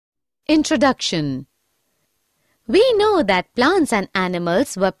Introduction. We know that plants and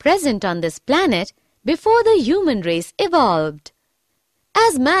animals were present on this planet before the human race evolved.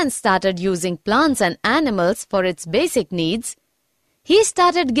 As man started using plants and animals for its basic needs, he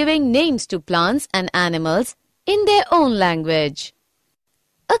started giving names to plants and animals in their own language.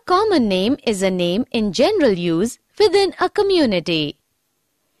 A common name is a name in general use within a community.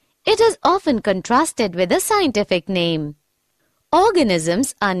 It is often contrasted with a scientific name.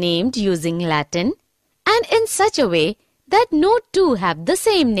 Organisms are named using Latin and in such a way that no two have the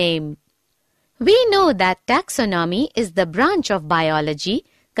same name. We know that taxonomy is the branch of biology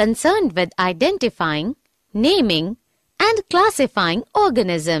concerned with identifying, naming, and classifying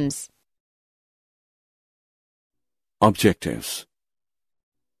organisms. Objectives.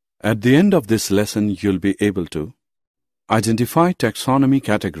 At the end of this lesson, you'll be able to identify taxonomy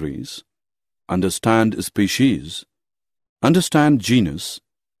categories, understand species, understand genus,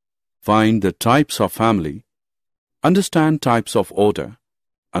 find the types of family, understand types of order,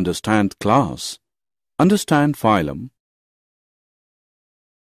 understand class, understand phylum,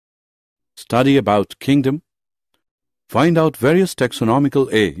 study about kingdom, find out various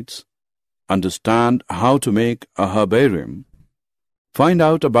taxonomical aids, understand how to make a herbarium, find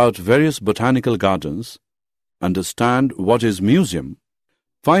out about various botanical gardens, understand what is museum,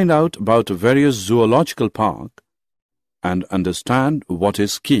 find out about various zoological park, and understand what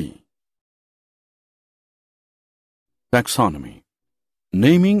is key. Taxonomy.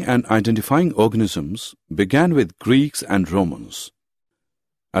 Naming and identifying organisms began with Greeks and Romans.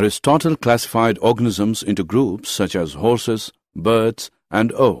 Aristotle classified organisms into groups such as horses, birds,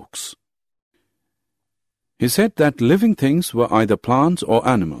 and oaks. He said that living things were either plants or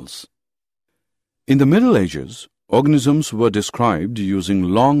animals. In the Middle Ages, organisms were described using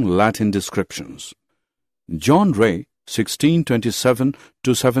long Latin descriptions. John Ray, 1627 to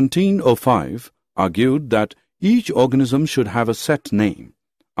 1705, argued that each organism should have a set name,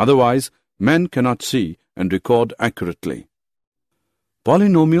 otherwise men cannot see and record accurately.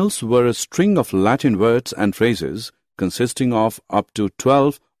 Polynomials were a string of Latin words and phrases consisting of up to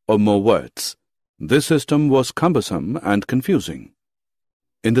 12 or more words. This system was cumbersome and confusing.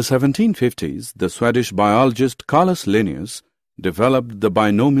 In the 1750s, the Swedish biologist Carolus Linnaeus developed the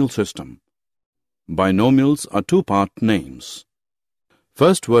binomial system. Binomials are two-part names.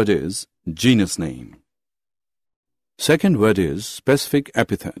 First word is genus name. Second word is specific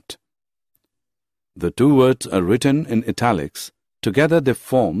epithet. The two words are written in italics. Together they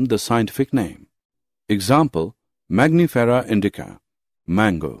form the scientific name. Example, Magnifera indica,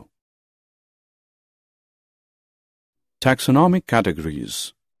 mango. Taxonomic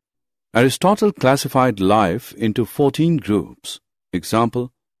categories. Aristotle classified life into 14 groups.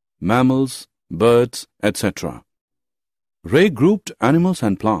 Example, mammals, birds, etc. Ray grouped animals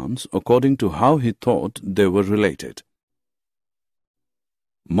and plants according to how he thought they were related.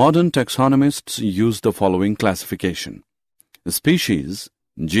 Modern taxonomists use the following classification: species,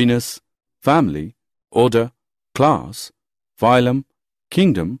 genus, family, order, class, phylum,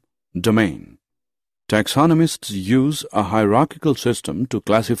 kingdom, domain. Taxonomists use a hierarchical system to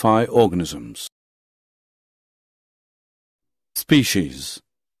classify organisms. Species.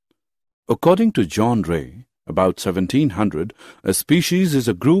 According to John Ray, about 1700, a species is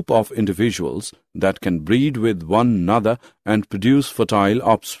a group of individuals that can breed with one another and produce fertile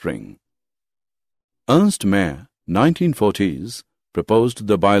offspring. Ernst Mayr, 1940s, proposed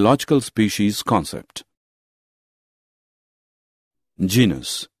the biological species concept.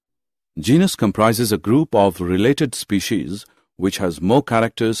 Genus. Genus comprises a group of related species which has more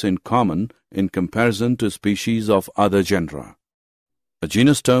characters in common in comparison to species of other genera. A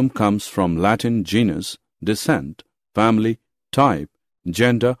genus term comes from Latin genus, descent, family, type,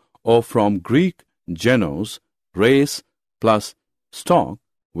 gender, or from Greek genos, race, plus stock,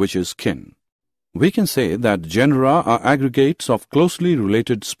 which is kin. We can say that genera are aggregates of closely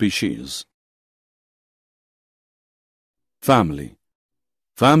related species. Family.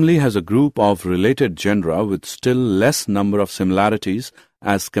 Family has a group of related genera with still less number of similarities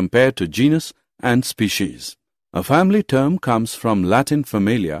as compared to genus and species. A family term comes from Latin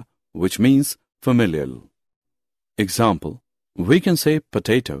familia, which means familial. Example, we can say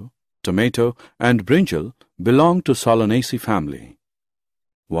potato, tomato, and brinjal belong to Solanaceae family,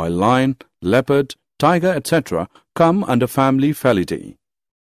 while lion, leopard, tiger, etc. come under family Felidae.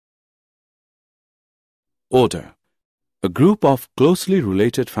 Order. A group of closely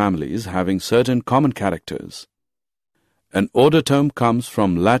related families having certain common characters. An order term comes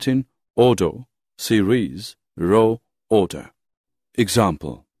from Latin ordo, series, row, order.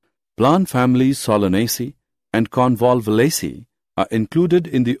 Example, plant families Solanaceae and Convolvulaceae are included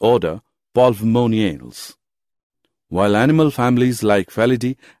in the order Polemoniales, while animal families like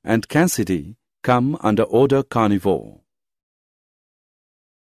Felidae and Cancidae come under order Carnivore.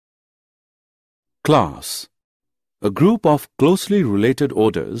 Class: a group of closely related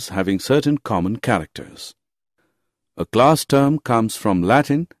orders having certain common characters. A class term comes from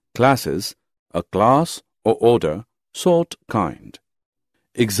Latin classis, a class or order, sort, kind.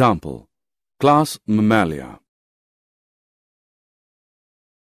 Example: class Mammalia.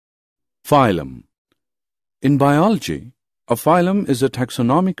 Phylum: in biology, a phylum is a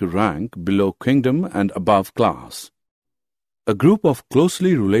taxonomic rank below kingdom and above class. A group of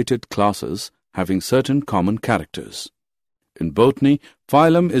closely related classes having certain common characters. In botany,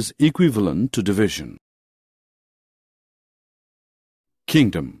 phylum is equivalent to division.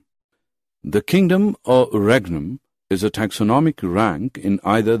 Kingdom: the kingdom or regnum is a taxonomic rank in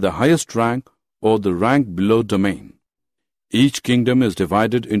either the highest rank or the rank below domain. Each kingdom is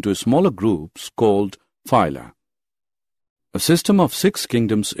divided into smaller groups called phyla. A system of 6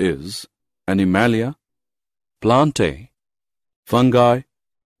 kingdoms is Animalia, Plantae, Fungi,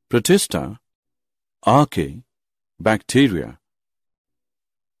 Protista, Archaea, Bacteria,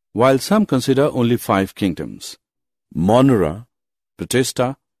 while some consider only 5 kingdoms: Monera,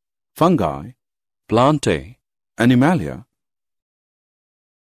 Protista, Fungi, Plantae, Animalia.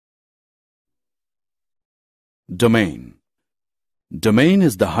 Domain: domain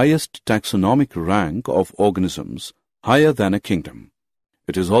is the highest taxonomic rank of organisms, higher than a kingdom.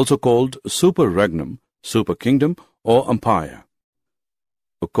 It is also called superregnum, superkingdom, or empire.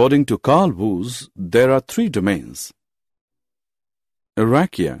 According to Carl Woese, there are 3 domains: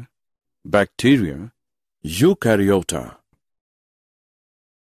 Archaea, Bacteria, Eukaryota.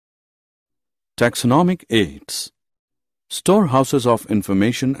 Taxonomic aids: storehouses of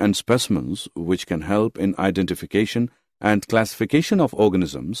information and specimens which can help in identification and classification of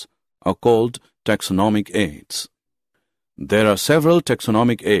organisms are called taxonomic aids. There are several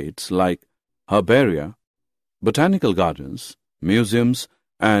taxonomic aids like herbaria, botanical gardens, museums,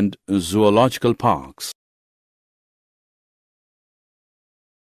 and zoological parks.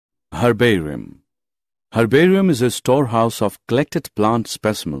 Herbarium: herbarium is a storehouse of collected plant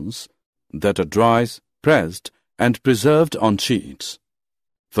specimens that are dried, pressed, and preserved on sheets.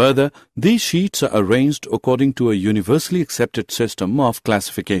 Further, these sheets are arranged according to a universally accepted system of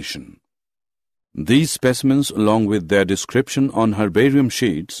classification. These specimens, along with their description on herbarium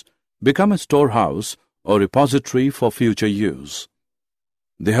sheets, become a storehouse or repository for future use.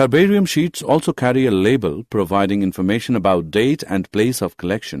 The herbarium sheets also carry a label providing information about date and place of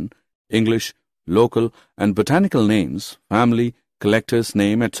collection, English, local, and botanical names, family, collector's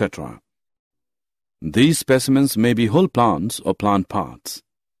name, etc. These specimens may be whole plants or plant parts.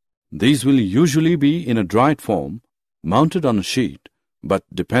 These will usually be in a dried form, mounted on a sheet, but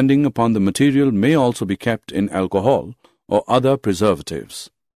depending upon the material may also be kept in alcohol or other preservatives.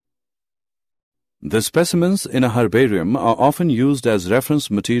 The specimens in a herbarium are often used as reference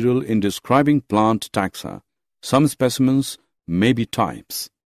material in describing plant taxa. Some specimens may be types.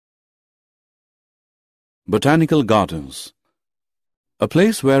 Botanical gardens: a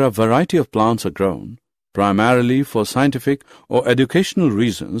place where a variety of plants are grown, primarily for scientific or educational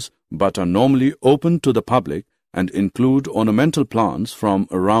reasons, but are normally open to the public and include ornamental plants from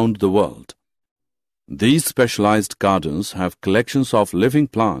around the world. These specialized gardens have collections of living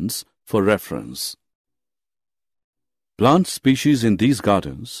plants for reference. Plant species in these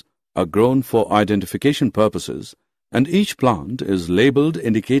gardens are grown for identification purposes, and each plant is labeled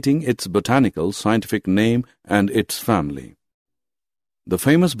indicating its botanical scientific name and its family. The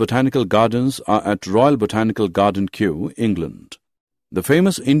famous botanical gardens are at Royal Botanical Garden, Kew, England. The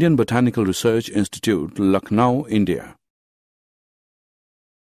famous Indian Botanical Research Institute, Lucknow, India.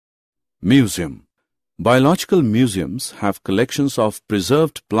 Museum: biological museums have collections of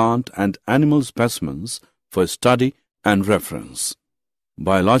preserved plant and animal specimens for study and reference.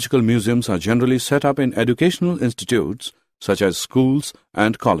 Biological museums are generally set up in educational institutes such as schools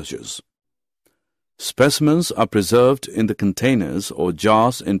and colleges. Specimens are preserved in the containers or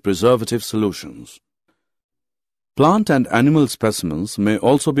jars in preservative solutions. Plant and animal specimens may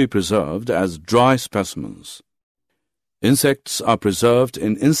also be preserved as dry specimens. Insects are preserved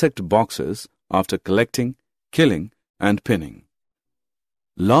in insect boxes after collecting, killing, and pinning.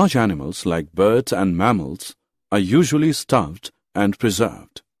 Large animals like birds and mammals are usually stuffed and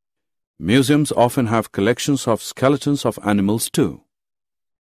preserved. Museums often have collections of skeletons of animals too.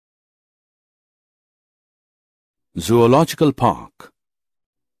 Zoological Park: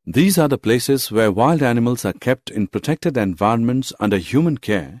 these are the places where wild animals are kept in protected environments under human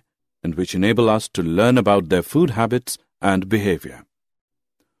care and which enable us to learn about their food habits and behavior.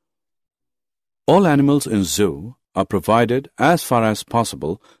 All animals in zoo are provided, as far as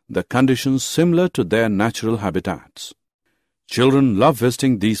possible, the conditions similar to their natural habitats. Children love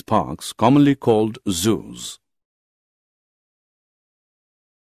visiting these parks, commonly called zoos.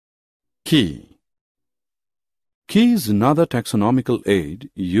 Key. Key is another taxonomical aid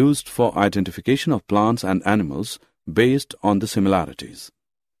used for identification of plants and animals based on the similarities.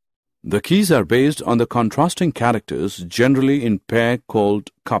 The keys are based on the contrasting characters, generally in pair called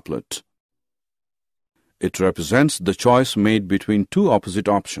couplet. It represents the choice made between two opposite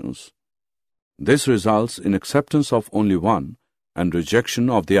options. This results in acceptance of only one and rejection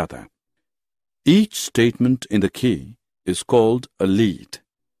of the other. Each statement in the key is called a lead.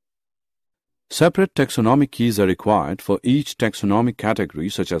 Separate taxonomic keys are required for each taxonomic category,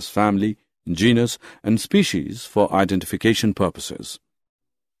 such as family, genus, and species, for identification purposes.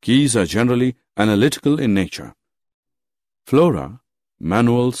 Keys are generally analytical in nature. Flora,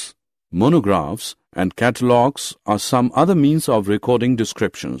 manuals, monographs, and catalogs are some other means of recording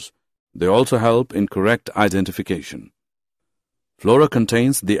descriptions. They also help in correct identification. Flora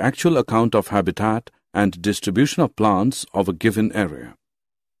contains the actual account of habitat and distribution of plants of a given area.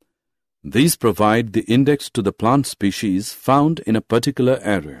 These provide the index to the plant species found in a particular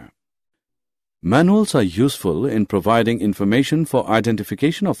area. Manuals are useful in providing information for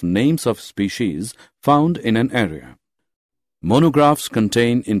identification of names of species found in an area. Monographs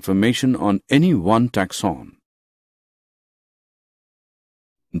contain information on any one taxon.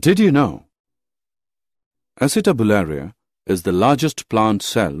 Did you know? Acetabularia is the largest plant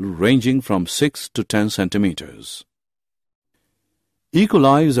cell, ranging from 6 to 10 centimeters. E.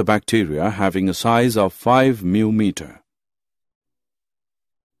 coli is a bacteria having a size of 5 μm.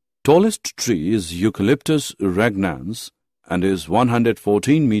 Tallest tree is Eucalyptus regnans and is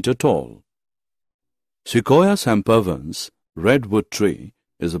 114 meter tall. Sequoia sempervirens, redwood tree,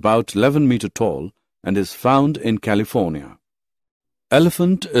 is about 11 meter tall and is found in California.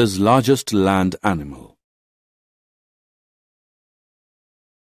 Elephant is largest land animal.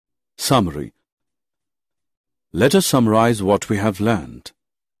 Summary. Let us summarize what we have learned.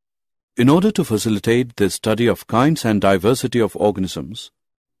 In order to facilitate the study of kinds and diversity of organisms,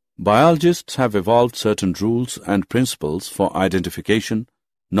 biologists have evolved certain rules and principles for identification,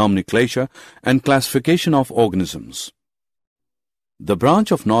 nomenclature, and classification of organisms. The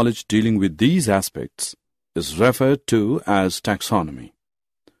branch of knowledge dealing with these aspects is referred to as taxonomy.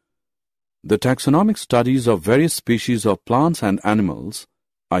 The taxonomic studies of various species of plants and animals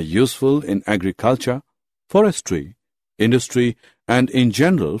are useful in agriculture, forestry, industry, and in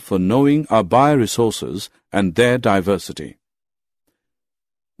general for knowing our bioresources and their diversity.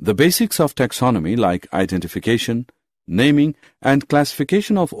 The basics of taxonomy, like identification, naming, and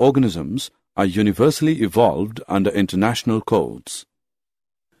classification of organisms, are universally evolved under international codes.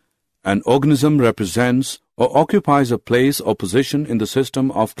 An organism represents or occupies a place or position in the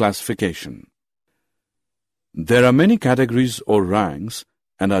system of classification. There are many categories or ranks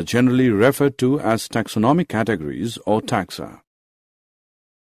and are generally referred to as taxonomic categories or taxa.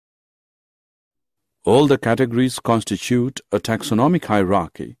 All the categories constitute a taxonomic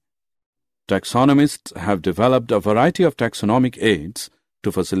hierarchy. Taxonomists have developed a variety of taxonomic aids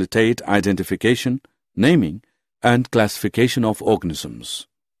to facilitate identification, naming, and classification of organisms.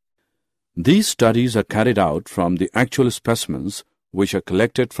 These studies are carried out from the actual specimens which are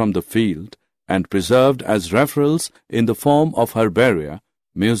collected from the field and preserved as referrals in the form of herbaria,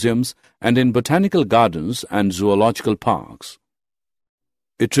 museums, and in botanical gardens and zoological parks.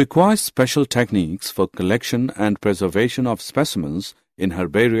 It requires special techniques for collection and preservation of specimens in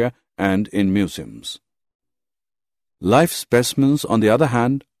herbaria and in museums. Life specimens, on the other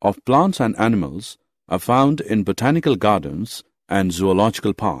hand, of plants and animals are found in botanical gardens and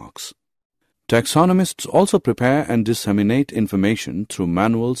zoological parks. Taxonomists also prepare and disseminate information through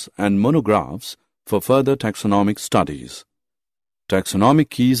manuals and monographs for further taxonomic studies. Taxonomic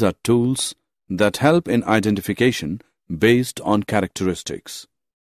keys are tools that help in identification based on characteristics.